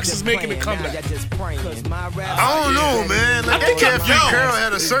Glow Box is making a comeback. I don't know, man. Like, that Cafe Girl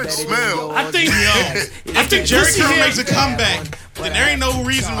had a certain smell. I think Jerry Pussy Curl Head- makes a comeback, then there ain't no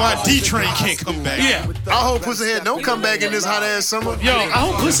reason why D-Train can't come back. Yeah. I hope Pussyhead don't come back in this hot ass summer. Yo, I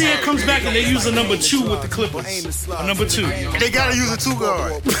hope Pussyhead comes back and they use a number 2 with the Clippers. A number 2. They gotta use a 2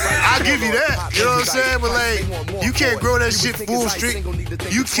 guard. I'll give you that. You know what I'm saying? But like, you can't grow that shit full streak.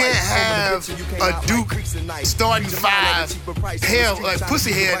 You can't have a Duke starting 5 hair like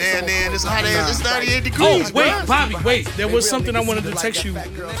Pussyhead and then it's hot ass. It's 98 degrees. Oh, wait, bruh. Bobby, wait. There was something I wanted to text you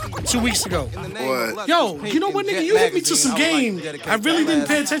 2 weeks ago. What? Yo, you know what, nigga? You hit me to some game. I really didn't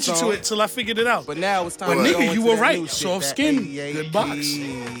pay attention to it till I figured it out. But nigga, you were right. Soft skin, good box.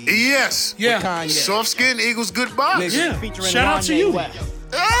 Yes. Yeah. Soft skin equals good box. Yeah. Shout out to you.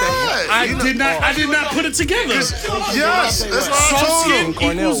 I did not put it together. Yes, that's what I Soft told skin him.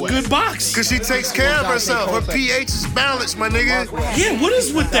 equals good box. Cause she takes care of herself. Her pH is balanced, my nigga. Yeah, what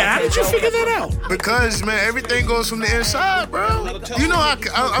is with that? How did you figure that out? Because man, everything goes from the inside, bro. You know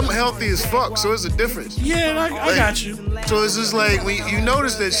I'm healthy as fuck, so it's a difference. Yeah, I got you. So it's just like when you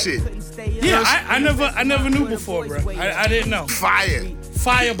notice that shit. Yeah, I never knew before, bro. I didn't know.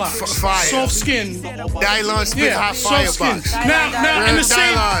 Firebox. Fire. Soft skin. Nylon spit Yeah, hot soft skin. firebox. Now in the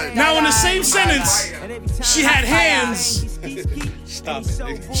same Nylon. in the same sentence, she had hands. Stop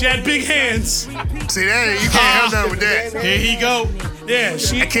it. She had big hands. See that? You can't have nothing with that. Here he go. Yeah,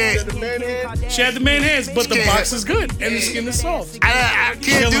 she I can't. She had the man hands, but the Can't. box is good and the skin is soft. I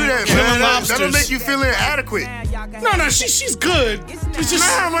can't do that, killing man. That'll lobsters. make you feel inadequate. No, she's good. It's just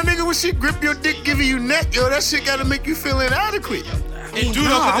Nah, my nigga, when she grip your dick, giving you neck, yo, that shit gotta make you feel inadequate. And dude,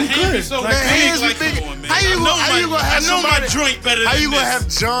 I'm the hands good. be so The big. hands Like, be big. come on, man. How you gonna have I know my somebody- joint better How than you gonna this. have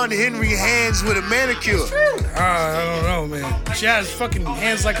John Henry hands with a manicure? I don't know, man. She has fucking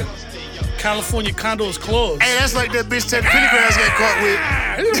hands like a California condo's claws. Hey, that's like that bitch Ted Pendergrass got caught with.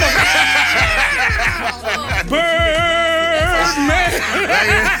 Birdman.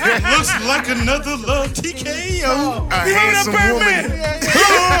 Looks like another love TKO. A You know that handsome woman.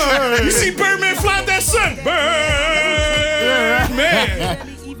 Birdman? You see Birdman fly that sun? Birdman.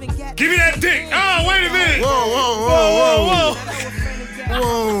 Give me that dick. Oh, wait a minute. Whoa, whoa.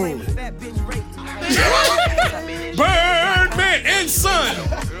 Birdman and son.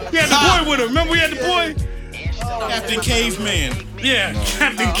 He had the boy with him. Remember we had the boy? Captain Caveman. Yeah,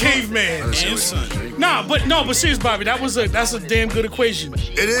 Captain Caveman. But serious, Bobby, that's a damn good equation.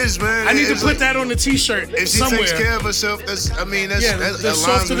 It is, man. I need to put that on the T-shirt if she somewhere. takes care of herself, that the aligns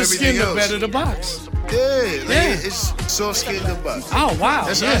softer with the everything skin, the else. better the box. It's soft skin, good box. Oh wow,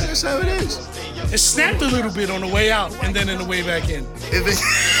 That's how it is. It snapped a little bit on the way out and then in the way back in.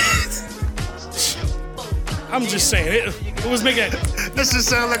 I'm just saying, it was making. This just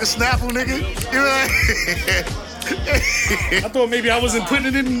sound like a Snapple, nigga. You know what? I thought maybe I wasn't putting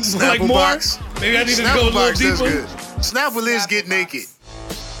it in Snapple like more. box. Maybe I needed to Snapple go a little box, that's deeper. good. Snapple is Get Naked.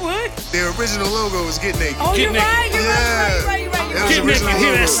 What? Their original logo was Get Naked. Oh, you're Naked. right. You're right. That was Get the naked, original hear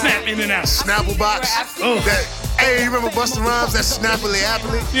logo. that snap in and out. Snapple box. Oh. Hey, you remember Busta Rhymes? That's Snappily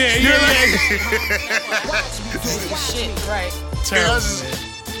Appley. Yeah. Shit, right. Terrible.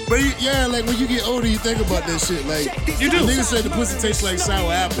 But like when you get older, you think about that shit. Like You do. Niggas said the pussy tastes like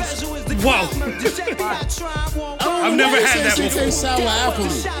sour apples. Wow. I've never had that Shit before. tastes sour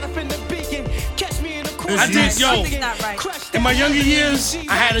apples. I did, yo. In my younger years,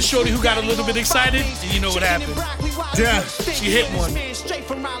 I had a shorty who got a little bit excited, and you know what happened? Yeah. She hit one.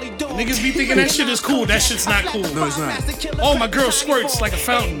 Niggas be thinking that shit is cool. That shit's not cool. No, it's not. Oh, my girl squirts like a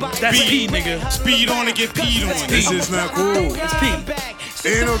fountain. That's pee, nigga. Speed on and get peed on. This shit's not cool. It's pee.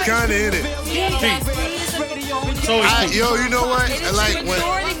 Ain't no kinda in it. Pee. It's always pee. Yo, you know what? Like when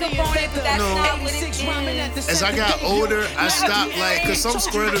as I got older, I stopped like, cause some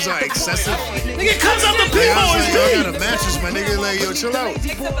squirters are excessive. Nigga comes up the pee Like, I hole was and like, pee. yo, I got a mattress, my nigga. Like, yo, chill out.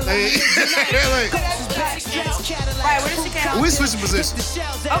 Right, where does she count? We switching positions.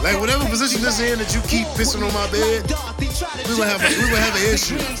 Like whatever position this in that you keep pissing on my bed, we will have an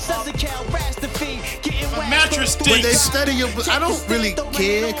issue. A mattress But they stinks. study your. I don't really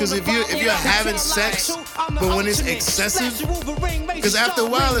care because if you're having sex, but when it's excessive, because after a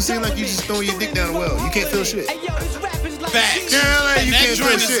while it seems like you just throwing your dick down the well. You can't feel shit. Facts. Yeah, like you That can't feel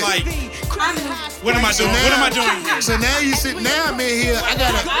joint shit. is like, what am I doing? What am I doing? So now you sit. Now I'm in here. I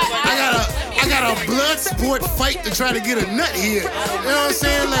got a blood sport fight to try to get a nut here. You know what I'm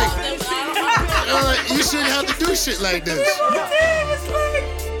saying? Like you shouldn't have to do shit like this.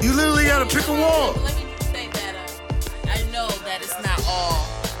 You literally gotta pick a wall. Let me say that I know that it's not all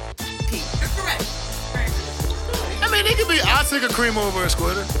pee. You're correct. I mean, it could be. I'll take a cream over a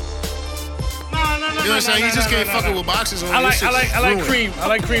squirter. No. You know what I'm saying? You just can't fuck it with boxes on. I This like shit's ruined. cream. I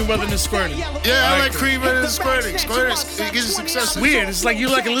like cream rather than squirting. Yeah, I like cream rather than squirting. Squirting, it gets successful. Weird. It's like you're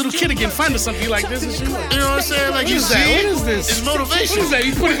like a little kid again, finding something like this and shit. You know what I'm saying? Like What you is see that? it, What is this? it's motivation. What is that?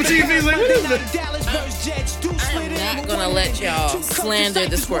 You put it between your face like, what is that? I'm not gonna let y'all slander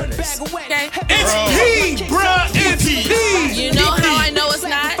the squirters. Okay? It's pee, bruh. It's pee. You know how I know it's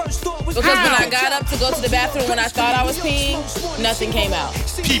not? Because when I got up to go to the bathroom when I thought I was peeing, nothing came out.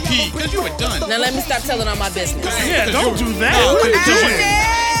 PP, because you were done. Now let me stop telling all my business. Yeah, don't do that. No, What is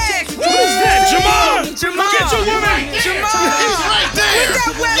Alex! What is that? Jamal! Jamal! Get your woman! He's right there.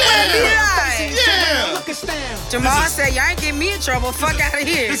 That Yeah. Jamal said, y'all ain't getting me in trouble. Fuck out of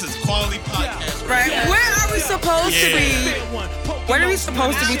here. This is quality podcast. Right? Where are we supposed to be? What are we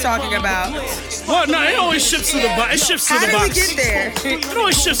supposed to be talking about? Well, no, it always shifts to the box. It shifts to How the did we box. get there? It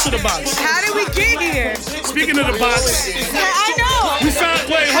always shifts to the box. How did we get here? Speaking of the box, I know. we found.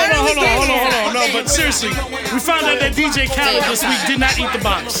 Wait, hold on. No, but seriously, we found out that DJ Khaled this week did not eat the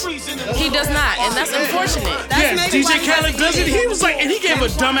box. He does not, and that's unfortunate. Yeah, DJ Khaled does it. He was like, and he gave a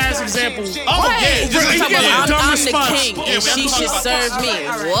dumbass example. Oh, yeah. This He is gave a dumb I'm response. the king, Yeah, and we have she to should talk serve about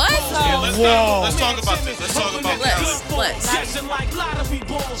me. What? Whoa. Let's talk about this. Let's talk about this. Let's.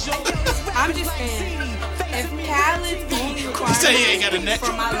 I'm just saying, if Khaled He said he ain't got a neck.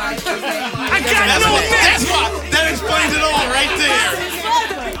 for my life, I got no neck. That's why. That explains it all right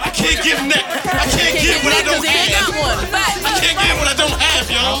there. I can't give neck. I can't give what I don't Because he ain't got have. one. Fact. I can't give what I don't have,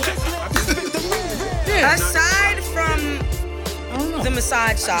 y'all. aside from the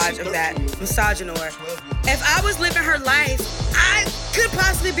massage side of that, misogynoir, if I was living her life, I could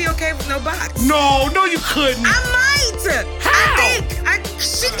possibly be okay with no box. No, you couldn't. I might. How? I think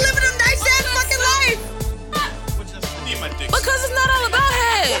she's living a nice ass fucking life. I need my dick. Because it's not all about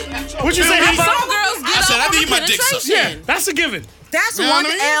head. What'd you say? How Some about? girls get I said off I on need the my dick sucked. penetration. Yeah, that's a given. That's You know one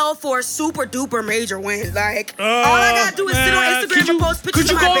what I mean? L for a super duper major win. Like, all I gotta do is sit on Instagram could you, and post pictures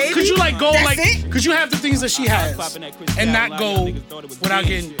could you of my go, baby. Could you like go That's like? it? Could you have the things that she has and not go without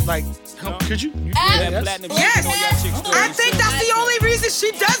getting like? Could you? Yes. Yes. I think that's the only reason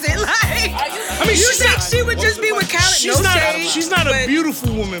she does it. Like, I mean, you think she would just be with Khaled? No shade. She's not a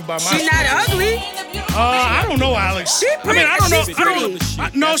beautiful woman by my She's not ugly. I don't know, Alex. She pretty. I mean, I don't know. She's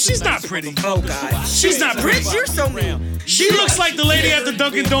pretty. No, she's not pretty. Oh God. She's not pretty. Rich, you're so mean. She looks like the lady at the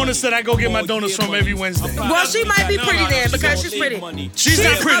Dunkin' Donuts that I go get my donuts from every Wednesday. Well, she might be pretty then because she's pretty. She's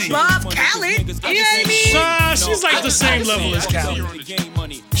not pretty. Above Khaled. You know what I mean? She's like the same level as Khaled.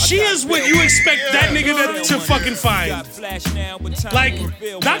 She is what you expect that nigga to fucking find. Like,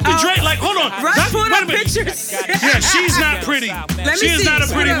 Dr. Dre, like, hold on. Rush pulled wait a up minute. pictures. Yeah, she's not pretty. She is not a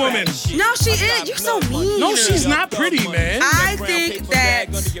pretty woman. No, she is. You're so mean. No, she's not pretty, man. I think that,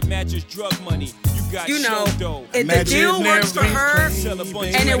 you know, if the deal works for her,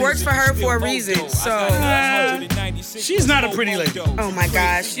 and it works for her for a reason. So, she's not a pretty lady. oh my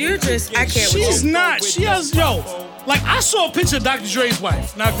gosh, you're just, I can't with She's you. not. She has, like, I saw a picture of Dr. Dre's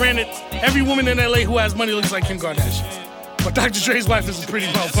wife. Now, granted, every woman in LA who has money looks like Kim Kardashian. But Dr. Dre's wife is a pretty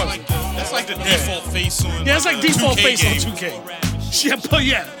motherfucker. That's like the default face on. Yeah, it's like default 2K face on game. 2K.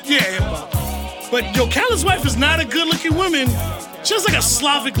 Yeah. But Khaled's wife is not a good-looking woman. She has like a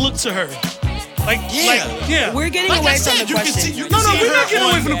Slavic look to her. Yeah. We're getting Like away I from said, the you can question. see. You No, can see we're her not getting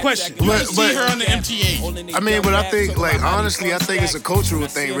away on- from the question. You can But- see her on the MTA. I mean, but I think, like, honestly, I think it's a cultural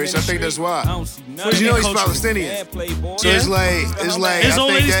thing, Rich. I think that's why. Because you know he's cultural? Palestinian. So Yeah. it's like, His I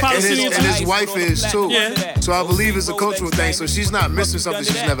old think lady's that, Palestinian and his too? wife is too. Yeah. So I believe it's a cultural thing. So she's not missing something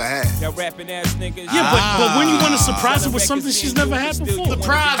she's never had. Yeah, but when you want to surprise her with something she's never had before.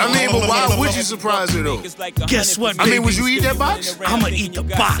 I mean, but why would you surprise her though? Guess what, I baby? mean, would you eat that box? I'ma eat the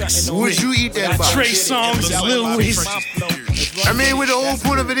box. Would you eat that box? Trey Songz and Lil Reese. I mean, with the whole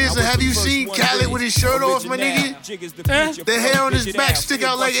point of it is, have you seen Khaled with his shirt off, my nigga? The hair on his back stick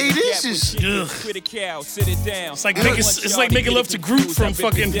out like 8 inches. Ugh. It's like making love to Groot from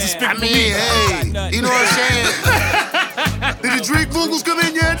fucking I Despicable mean, Me. hey, you know what I'm saying? Did the Drake vocals come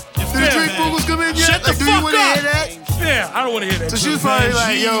in yet? Did the Drake vocals come in yet? Shut the Like, do you fuck want to up. hear that? Yeah, I don't want to hear that. So she was probably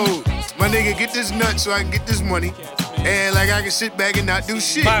like, yo, my nigga, get this nut so I can get this money. And like I can sit back and not do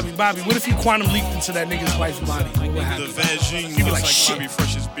shit. Bobby, what if you quantum leaped into that nigga's wife's body? What The happened? vagine You be looks like, like shit. Bobby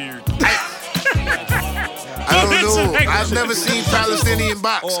Fresh's beard. I don't That's know. a- I've never seen Palestinian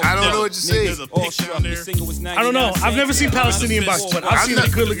box. I don't know what to say. There's a picture on there. I don't know. I've never seen Palestinian box, but I've seen not-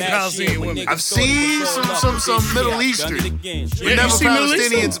 a good-looking Palestinian women. I've seen some Middle Eastern. But Yeah, never you seen Middle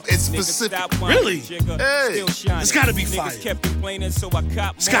Palestinians. It's specific. Really? Hey. It's gotta be fire.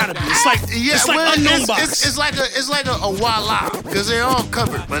 It's gotta be. It's like Yeah, it's like well, unknown box. it's like a voila, because they're all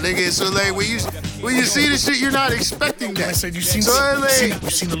covered, my nigga. So like when you see the shit, you're not expecting that. I said you seen so, you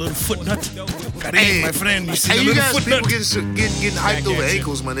seen the little foot nut? Hey, my friend, you seen Hey, the you little guys foot people nut? getting hyped over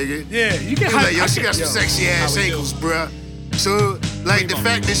ankles, my nigga. Yeah, you get You're hyped. like, yo, I she get- got some sexy ass ankles, bruh. So, like, the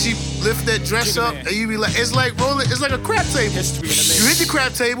fact that she lift that dress up, and you be like, it's like a crap table. You hit the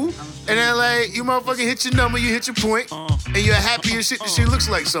crap table, and then, like, you motherfucking hit your number, you hit your point, and you're happy as shit that she looks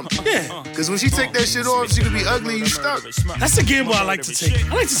like something. Yeah. Because when she take that shit off, she could be ugly and you stuck. That's a gamble I like to take.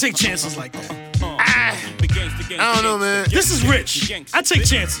 I like to take chances like that. I don't know, man. This is rich. I take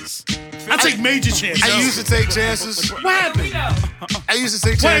chances. I take major chances. I used to take chances. What happened? I used to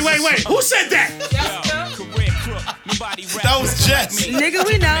take chances. Wait. Who said that? That was Jets. Nigga,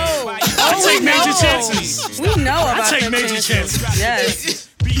 we know. I take major chances. We know about I take them major chances. Yes.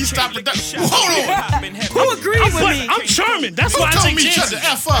 He stopped production. Hold on. Who agrees with me? I'm charming. That's why I Told take me shut chances. the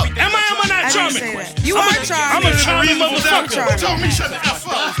F up. Am I I not didn't charming? say that. You are charming. I'm a charming motherfucker. Who told me shut the F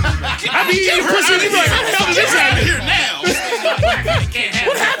up? I be eating pussy and you be like, how the hell did this Get out of happen? here now.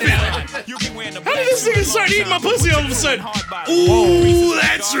 What happened? How did this nigga start eating my pussy all of a sudden? Ooh,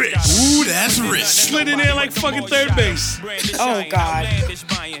 that's rich. Ooh, that's rich. Slid in there like fucking third base. Oh God.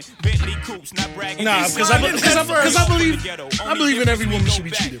 Nah, because I believe in every woman should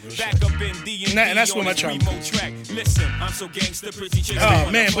be treated real shit. And that's where my charm comes. Oh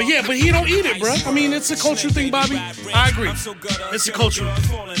man, but he don't eat it, bro. I mean, it's a cultural thing, Bobby. I agree. It's a cultural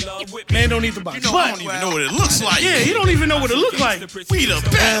thing. Man don't eat the box. I don't even know what it looks like. Yeah, he don't even know what it look like. We the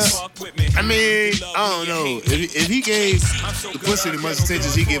best. I mean, I don't know. If he gave the pussy the much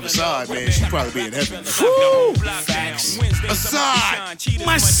attention he gave Assad, man, she'd probably be in heaven. Woo! Assad!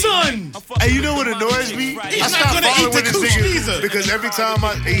 My son! Hey, you know what annoys me? I not stopped gonna eat following the this cooch nigga either. because every time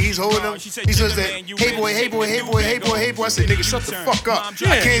he's holding him, he says that, hey boy, hey boy, hey boy, hey boy, hey boy. I said, nigga, shut the fuck up.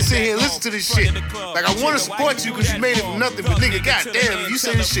 I can't sit here and listen to this shit. Like, I want to support you because you made it from nothing, but nigga, goddamn, you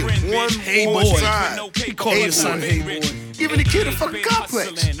say this shit one Hey more boy. time. He called his son hey boy. Giving the kid a fucking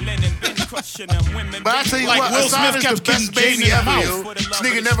complex. But I tell you Like what, Will Assad Smith is the kept getting best baby Jaden in the ever, yo. mouth. This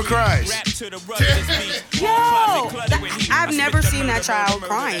nigga never cries. I've never seen that child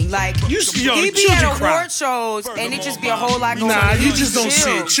crying. Like, Yo, he the be at children cry. award shows, and it just be a whole lot going on. Nah, He you just don't see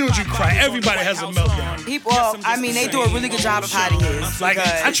chill. it. Children cry. Everybody has a meltdown. They do a really good job of hiding his. Like,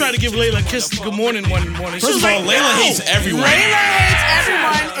 I tried to give Layla a kiss good morning one morning. She First was of all, like, Layla no. hates everyone. Layla hates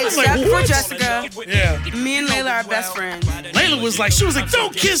everyone except like, for what? Jessica. Yeah. Me and Layla are best friends. Layla was like,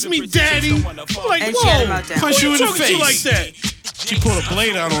 don't kiss me, daddy. I'm like, And she had a whoa. meltdown. Punch Who you you in the talking to like face. that? She pulled a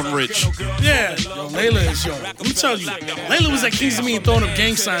blade out on Rich. Yeah. Yo, Layla is, let me tell you. Layla was at Kings of Me and throwing up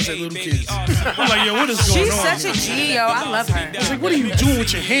gang signs at little kids. I'm like, yo, what is going She's on? such a G, yo. I love her. It's like, what are you doing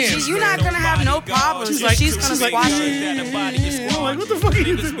with your hands? You're not gonna have no problems. She's gonna squash it. I'm like, what the fuck are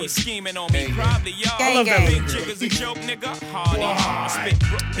you doing? Gang, gang.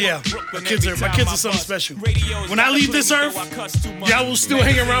 Yeah, my kids are something special. When I leave this earth, y'all will still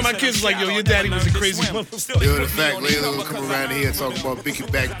hang around my kids like, yo, your daddy was a crazy motherfucker. Yo, the fact Layla will come around here and talk about Biggie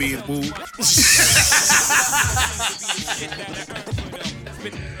back being booed.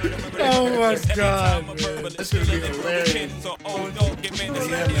 Oh my God, man. That should be hilarious.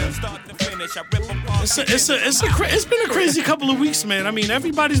 Yeah, man. It's been a crazy couple of weeks, man. I mean,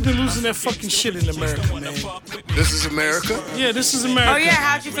 everybody's been losing their fucking shit in America, man. This is America? Yeah, this is America. Oh yeah,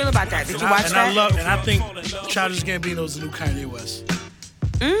 how'd you feel about that? Did you watch that? I think Childish Gambino's the new Kanye West.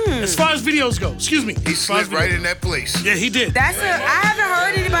 As far as videos go, excuse me. He slid right in that place. Yeah, he did. I haven't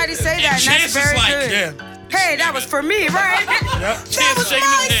heard anybody say that, and that's Chance is very like, good. Yeah. Hey, that was for me, right? That was shaking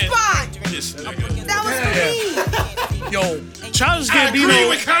my his head. spot. That was for me. Yo, Childish I agree Gambino.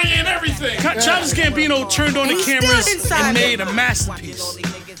 with Kanye and everything. Childish Gambino turned on the He's cameras still inside and me. made a masterpiece.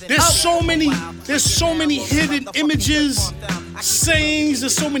 There's so many hidden images, sayings.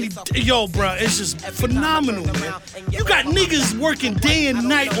 There's so many. Yo, bro, it's just phenomenal, man. You got niggas working day and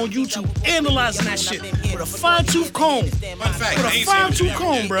night on YouTube analyzing that shit with a fine-tooth comb. With a fine-tooth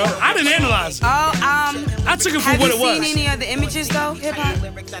comb, bro. I didn't analyze it. I took it for Have what you it was. seen any of the images though, hip hop?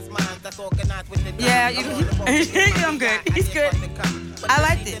 Yeah, I'm good. He's good. I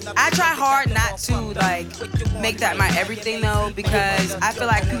liked it. I try hard not to make that my everything though, because I feel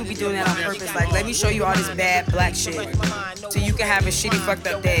like people be doing that on purpose. Like, let me show you all this bad black shit, so you can have a shitty fucked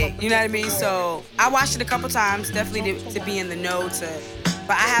up day. You know what I mean? So I watched it a couple times, definitely to be in the know.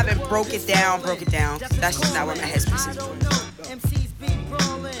 But I haven't broke it down. That's just not where my headspace is.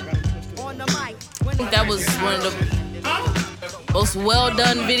 I think that was one of the most well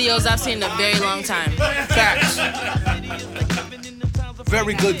done videos I've seen in a very long time. Facts.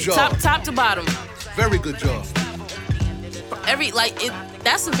 Very good job. Top to bottom. Very good job.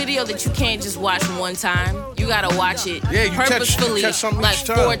 That's a video that you can't just watch one time. You gotta watch it purposefully, catch something like each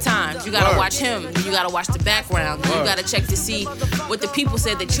time. 4 times. You gotta Word. watch him. Then you gotta watch the background. Then you gotta check to see what the people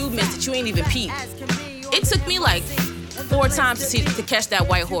said that you missed that you ain't even peeped. It took me like 4 times to catch that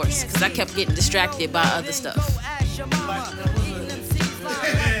white horse because I kept getting distracted by other stuff.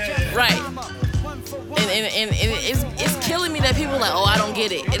 Right. And it's killing me that people are like, oh, I don't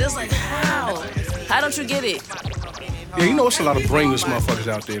get it. It is like, how? How don't you get it? Yeah, you know it's a lot of brainless motherfuckers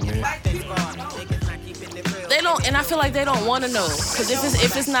out there, man. They don't, and I feel like they don't want to know. Because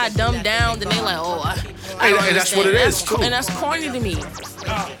if it's not dumbed down, then they like, oh, I don't Hey, that's what it understand. is, too. And that's corny to me.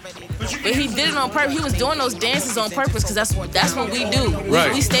 But he did it on purpose. He was doing those dances on purpose because that's what we do.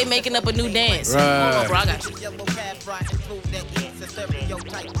 Right. We stay making up a new dance. Right. Hold on, bro, I got you.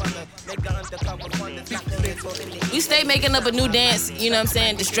 We stay making up a new dance, you know what I'm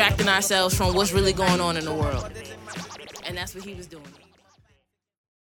saying, distracting ourselves from what's really going on in the world. And that's what he was doing.